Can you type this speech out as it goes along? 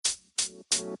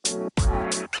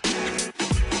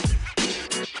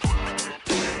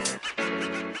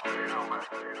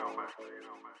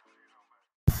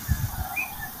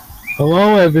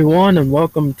Hello, everyone, and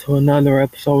welcome to another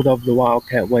episode of the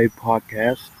Wildcat Wave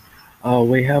podcast.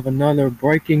 We have another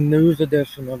breaking news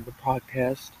edition of the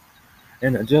podcast,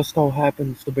 and it just so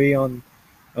happens to be on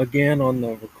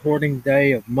the recording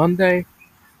day of Monday.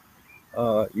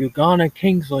 Ugonna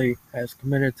Kingsley has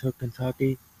committed to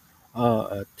Kentucky,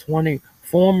 a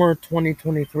former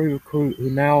 2023 recruit who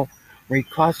now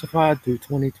reclassified to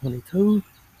 2022.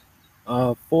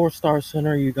 Four-star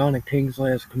center Ugonna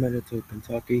Kingsley has committed to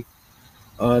Kentucky.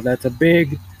 That's a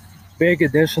big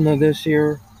addition of this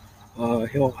year.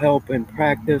 He'll help in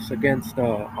practice against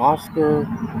Oscar.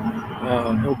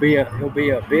 He'll be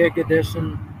a big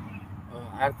addition.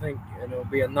 I think it'll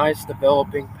be a nice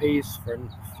developing piece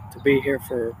to be here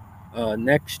for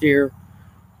next year.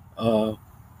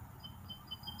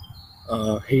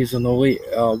 Uh, he's an elite.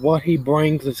 What he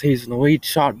brings is he's an elite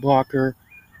shot blocker,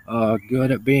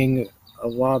 good at being a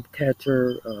lob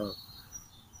catcher.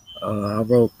 I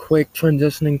wrote quick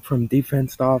transitioning from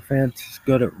defense to offense. He's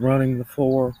good at running the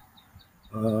floor.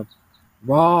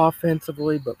 Raw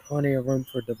offensively, but plenty of room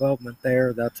for development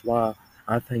there. That's why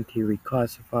I think he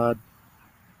reclassified,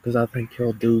 because I think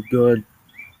he'll do good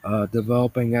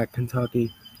developing at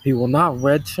Kentucky. He will not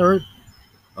redshirt.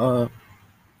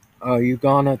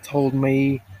 Ugonna told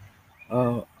me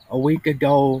a week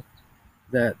ago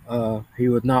that he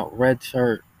would not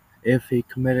redshirt if he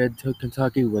committed to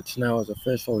Kentucky, which now is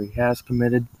official. He has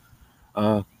committed.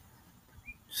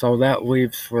 So that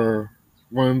leaves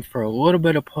room for a little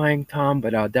bit of playing time,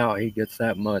 but I doubt he gets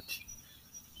that much.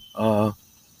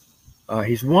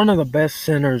 He's one of the best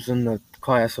centers in the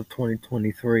class of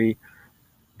 2023,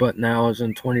 but now is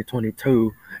in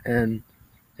 2022, and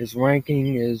his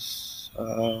ranking is,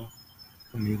 let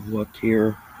me look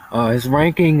here. His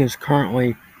ranking is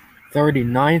currently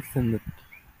 39th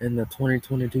in the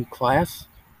 2022 class,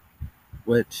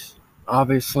 which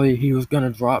obviously he was going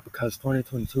to drop because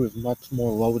 2022 is much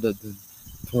more loaded than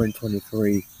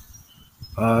 2023.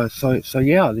 So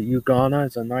yeah, the Ugonna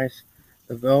is a nice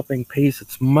developing piece.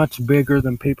 It's much bigger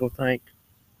than people think.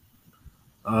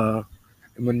 And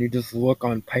when you just look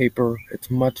on paper, it's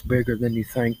much bigger than you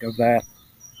think of that.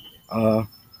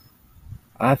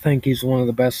 I think he's one of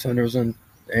the best centers in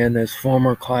this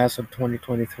former class of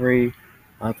 2023.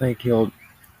 I think will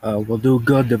do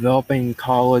good developing in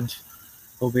college.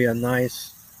 He'll be a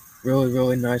nice, really,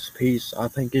 really nice piece. I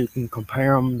think you can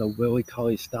compare him to Willie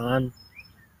Cauley-Stein.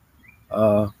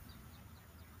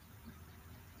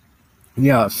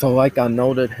 Yeah, so like I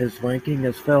noted, his ranking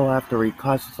has fell after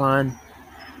reclassifying,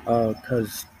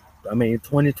 because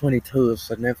 2022 is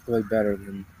significantly better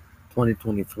than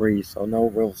 2023, so no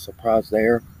real surprise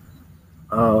there.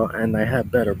 And they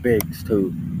have better bigs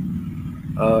too.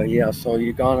 Yeah, so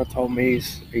Ugonna told me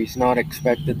he's not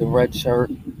expected to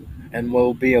redshirt and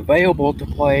will be available to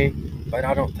play, but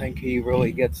I don't think he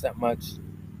really gets that much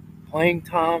playing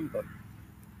time. But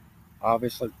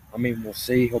obviously, we'll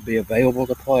see. He'll be available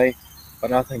to play,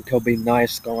 but I think he'll be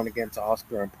nice going against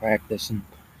Oscar in practice and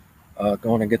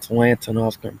going against Lance and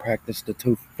Oscar in practice, the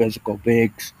two physical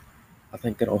bigs. I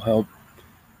think it'll help.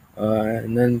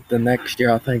 And then the next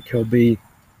year, I think he'll be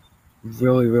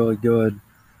really, really good.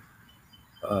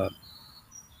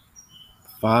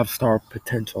 5-star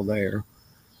potential there.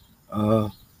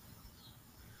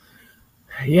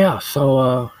 Yeah,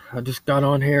 so I just got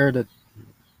on here to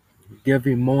give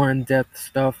you more in-depth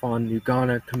stuff on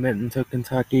Ugonna committing to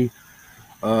Kentucky.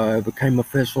 It became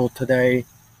official today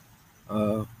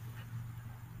at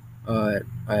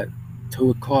 2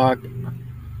 o'clock.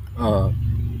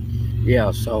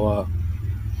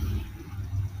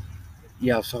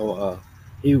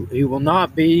 He will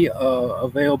not be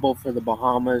available for the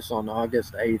Bahamas on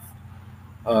August 8th.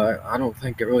 I don't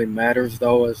think it really matters,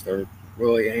 though, as there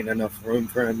really ain't enough room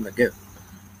for him to get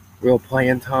real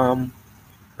playing time.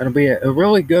 It'll be a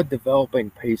really good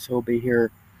developing piece. He'll be here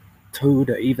 2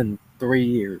 to even 3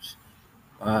 years.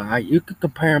 You could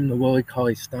compare him to Willie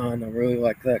Cauley-Stein. I really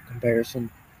like that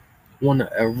comparison.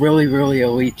 A really, really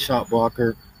elite shot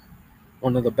blocker.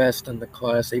 One of the best in the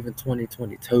class, even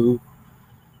 2022.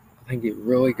 I think he's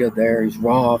really good there. He's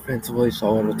raw offensively,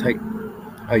 so it'll take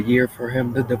a year for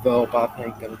him to develop. I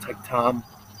think it'll take time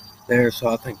there, so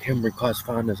I think him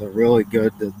reclassifying is a really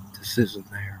good decision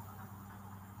there.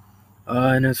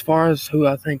 And as far as who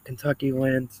I think Kentucky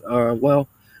lands,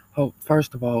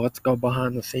 first of all, let's go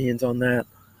behind the scenes on that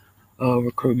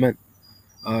recruitment.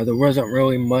 There wasn't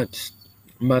really much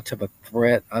of a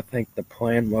threat. I think the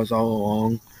plan was all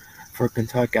along for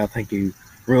Kentucky. I think he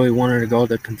really wanted to go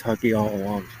to Kentucky all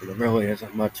along, so there really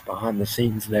isn't much behind the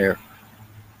scenes there.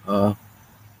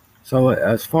 So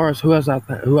as far as who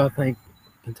I think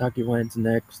Kentucky lands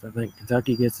next, I think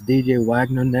Kentucky gets DJ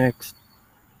Wagner next,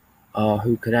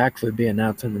 who could actually be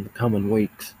announcing in the coming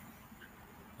weeks.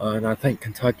 And I think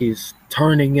Kentucky's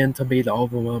turning in to be the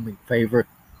overwhelming favorite.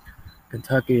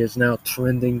 Kentucky is now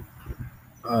trending,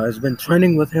 has been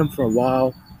trending with him for a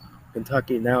while.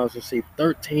 Kentucky now has received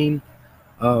 13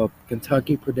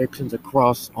 Kentucky predictions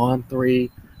across On3,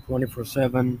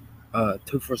 24/7,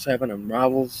 247, and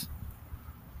Rivals.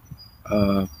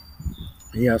 So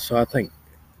I think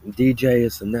DJ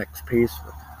is the next piece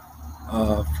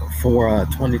for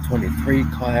 2023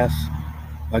 class.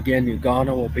 Again,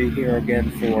 Ugonna will be here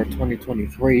again for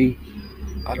 2023.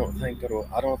 I don't think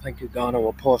Ugonna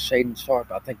will pull Shaden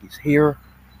Sharp. I think he's here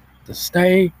to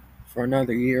stay for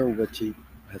another year, which he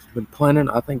has been planning.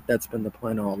 I think that's been the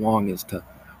plan all along, is to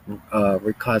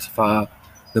reclassify,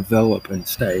 develop, and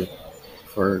stay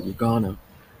for Ugonna.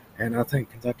 And I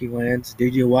think Kentucky lands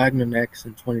DJ Wagner next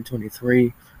in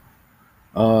 2023.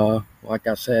 Like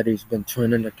I said, he's been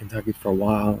trending at Kentucky for a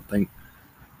while.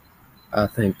 I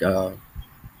think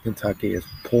Kentucky has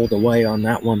pulled away on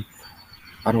that one.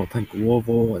 I don't think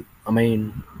Louisville.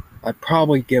 I'd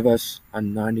probably give us a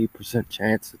 90%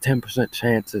 chance. A 10%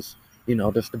 chance is,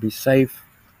 just to be safe.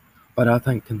 But I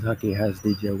think Kentucky has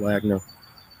DJ Wagner.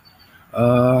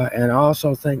 And I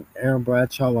also think Aaron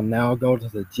Bradshaw will now go to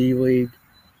the G League.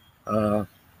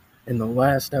 In the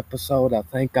last episode, I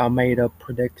think I made a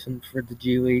prediction for the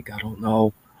G League. I don't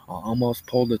know. I almost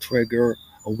pulled the trigger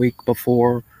a week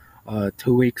before.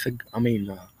 2 weeks ago.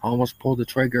 I almost pulled the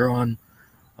trigger on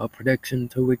a prediction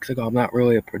 2 weeks ago. I'm not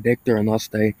really a predictor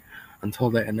until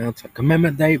they announce a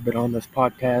commitment date. But on this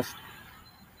podcast,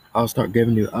 I'll start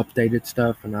giving you updated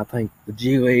stuff. And I think the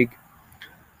G League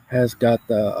has got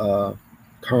the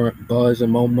current buzz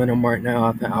and momentum right now.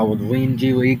 I think I would lean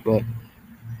G League, but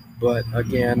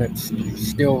again, it's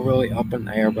still really up in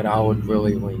the air. But I would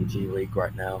really lean G League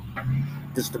right now,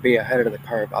 just to be ahead of the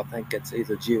curve. I think it's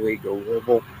either G League or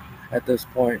Louisville at this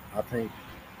point. I think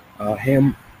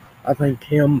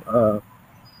him.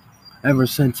 Ever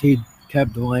since he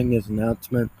kept delaying his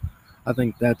announcement, I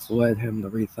think that's led him to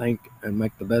rethink and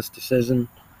make the best decision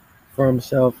for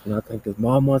himself. And I think his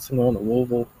mom wants him on to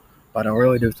Louisville, but I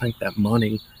really do think that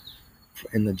money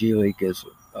in the G League is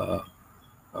a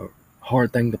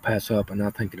hard thing to pass up, and I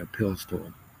think it appeals to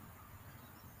him.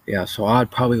 Yeah, so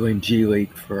I'd probably lean G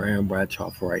League for Aaron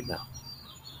Bradshaw for right now.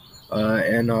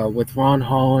 And with Ron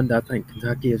Holland, I think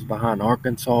Kentucky is behind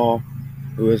Arkansas,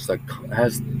 who has the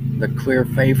clear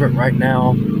favorite right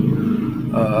now.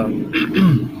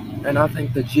 And I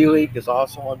think the G League is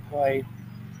also in play.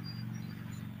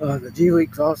 The G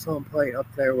League's also in play up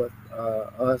there with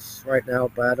us right now,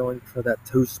 battling for that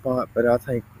 2 spot. But I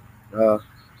think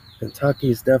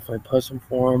Kentucky's definitely pushing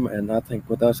for them, and I think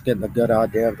with us getting a good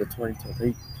idea of the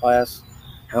 2023 class,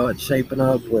 how it's shaping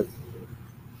up with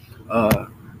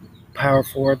power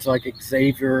forwards like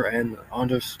Xavier and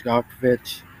Andrej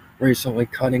Stojkovic recently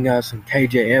cutting us, and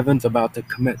KJ Evans about to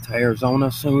commit to Arizona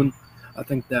soon. I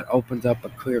think that opens up a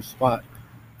clear spot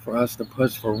for us to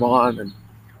push for Ron, and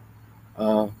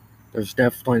there's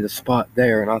definitely the spot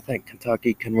there, and I think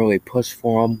Kentucky can really push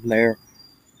for him there.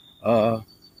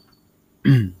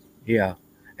 Yeah,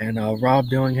 and Rob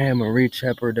Dillingham and Reed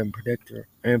Sheppard in particular,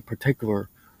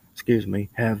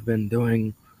 have been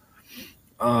doing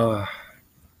that.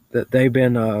 They've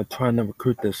been trying to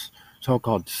recruit this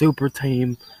so-called super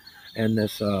team and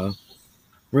this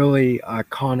really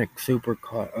iconic super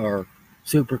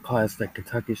class that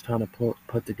Kentucky's trying to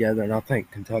put together. And I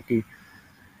think Kentucky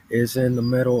is in the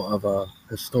middle of a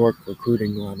historic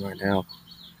recruiting run right now,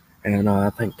 and I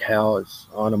think Cal is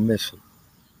on a mission.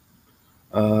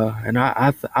 And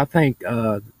I think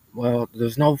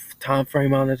there's no time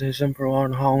frame on the decision for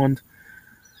Ron Holland,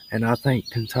 and I think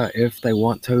Kentucky, if they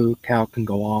want to, Cal can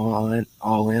go all in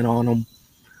on them,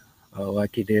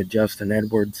 like he did Justin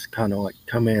Edwards, kind of like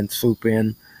come in, swoop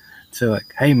in, to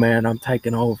like, hey man, I'm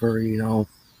taking over, to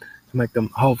make them.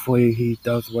 Hopefully he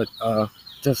does what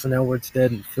Justin Edwards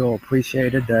did and feel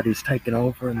appreciated that he's taken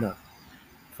over in the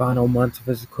final months of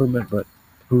his recruitment. But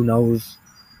who knows?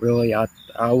 Really, I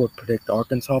would predict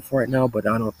Arkansas for right now, but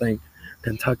I don't think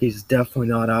Kentucky's definitely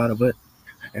not out of it.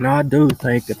 And I do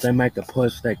think if they make a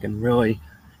push, they can really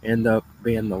end up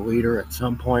being the leader at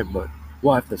some point, but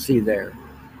we'll have to see there.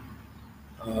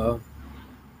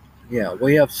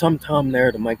 We have some time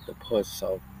there to make the push,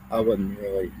 so I wouldn't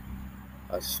really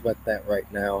sweat that right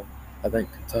now. I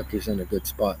think Kentucky's in a good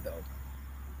spot, though,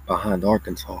 behind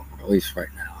Arkansas, at least right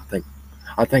now.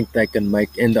 I think they can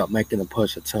end up making a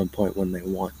push at some point when they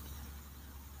want.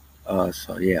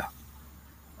 So yeah.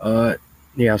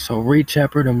 So Reed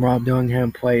Sheppard and Rob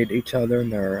Dillingham played each other in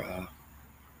their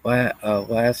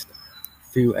last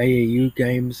few AAU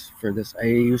games for this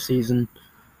AAU season.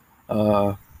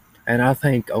 And I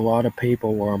think a lot of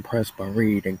people were impressed by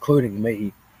Reed, including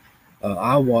me.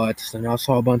 I watched, and I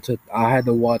saw a bunch of. I had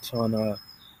to watch on.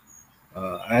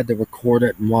 I had to record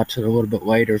it and watch it a little bit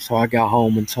later. So I got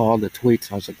home and saw the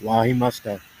tweets. I was like, "Wow, he must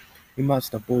have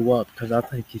blew up," because I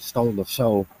think he stole the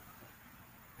show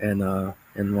in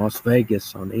Las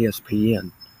Vegas on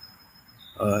ESPN.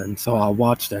 And so I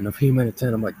watched it. And a few minutes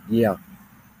in, I'm like, "Yeah."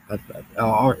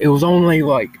 It was only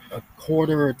like a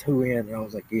quarter or two in, and I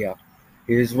was like, "Yeah,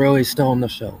 he is really still in the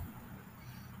show."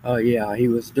 Yeah, he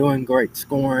was doing great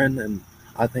scoring, and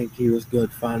I think he was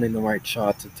good finding the right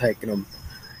shots and taking them.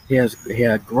 He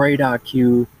had great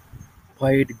IQ,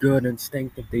 played good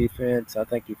instinctive defense. I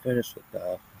think he finished with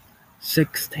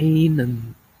 16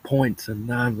 and points and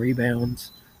 9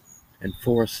 rebounds and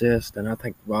 4 assists, and I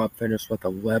think Rob finished with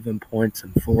 11 points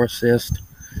and 4 assists.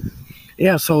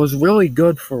 Yeah, so it was really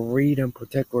good for Reed in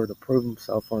particular to prove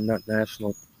himself on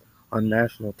national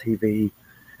TV,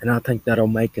 and I think that'll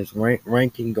make his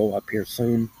ranking go up here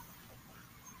soon.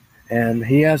 And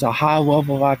he has a high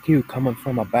level of IQ coming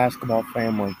from a basketball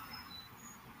family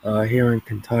here in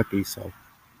Kentucky. So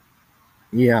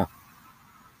yeah,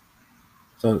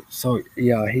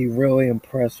 yeah, he really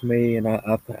impressed me, and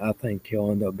I think he'll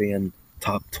end up being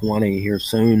top 20 here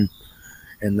soon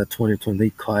in the 2020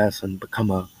 class and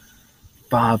become a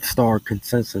 5-star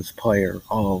consensus player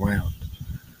all around.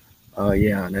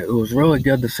 Yeah, and it was really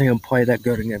good to see him play that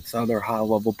good against other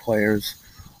high-level players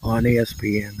on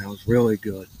ESPN. That was really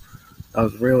good. That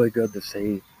was really good to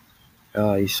see.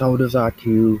 He showed his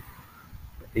IQ.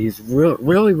 He's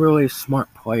really, really smart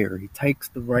player. He takes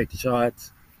the right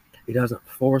shots. He doesn't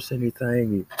force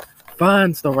anything. He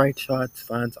finds the right shots,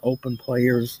 finds open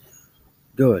players.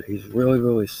 Good. He's really,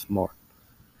 really smart.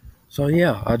 So,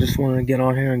 yeah, I just wanted to get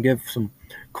on here and give some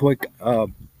quick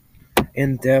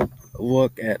in-depth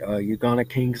look at Ugonna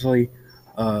Kingsley,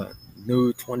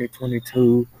 new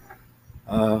 2022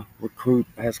 recruit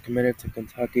has committed to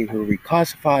Kentucky, who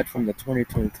reclassified from the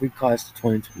 2023 class to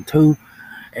 2022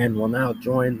 and will now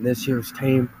join this year's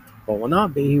team.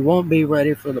 But he won't be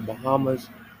ready for the Bahamas,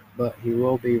 but he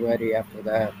will be ready after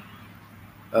that.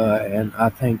 And I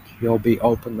think he'll be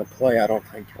open to play. I don't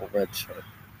think he'll redshirt.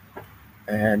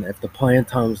 And if the playing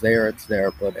time's there, it's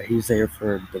there. But he's there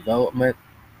for development.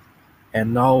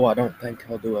 And no, I don't think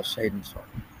he'll do a Shaedon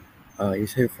Sharpe.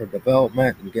 He's here for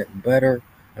development and getting better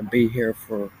and be here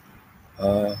for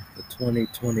the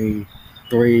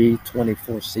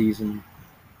 2023-24 season.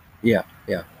 Yeah.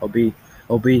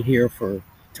 He'll be here for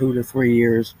 2 to 3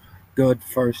 years. Good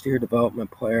first-year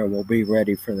development player. Will be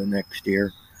ready for the next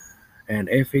year. And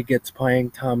if he gets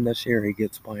playing time this year, he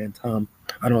gets playing time.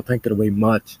 I don't think it'll be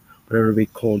much, but it'll be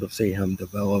cool to see him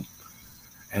develop.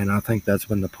 And I think that's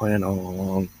been the plan all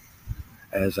along.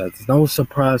 As it's no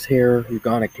surprise here,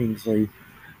 Ugonna Kingsley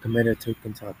committed to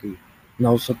Kentucky.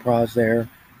 No surprise there.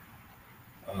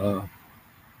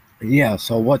 Yeah,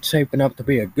 so what's shaping up to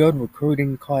be a good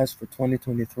recruiting class for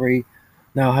 2023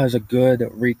 now has a good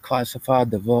reclassified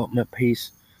development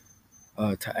piece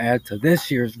to add to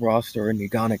this year's roster in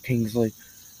Ugonna Kingsley,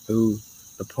 who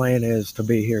the plan is to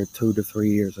be here 2 to 3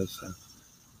 years as a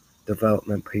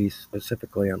development piece,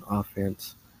 specifically on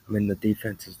offense. I mean, the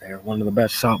defense is there. One of the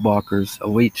best shot blockers,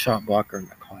 elite shot blocker in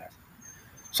the class.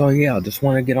 So, yeah, just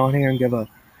want to get on here and give a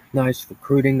nice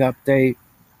recruiting update,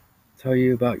 tell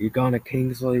you about Ugonna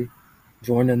Kingsley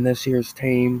joining this year's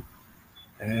team,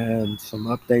 and some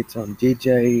updates on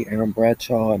DJ, Aaron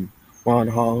Bradshaw, and Ron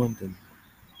Holland, and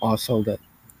also the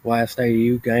last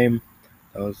AAU game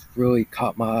that was really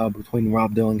caught my eye between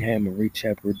Rob Dillingham and Reed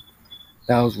Sheppard.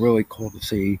 That was really cool to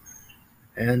see.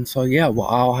 And so, yeah,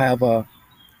 well,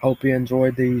 hope you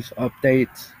enjoyed these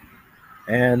updates.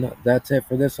 And that's it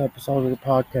for this episode of the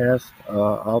podcast.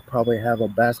 I'll probably have a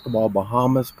Basketball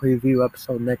Bahamas preview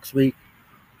episode next week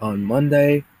on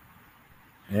Monday.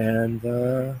 And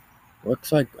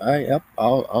looks like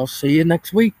I'll see you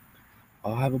next week.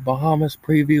 I'll have a Bahamas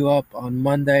preview up on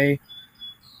Monday.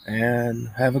 And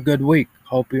have a good week.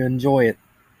 Hope you enjoy it.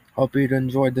 Hope you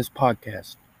enjoyed this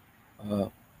podcast.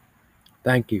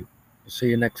 Thank you. We'll see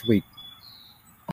you next week.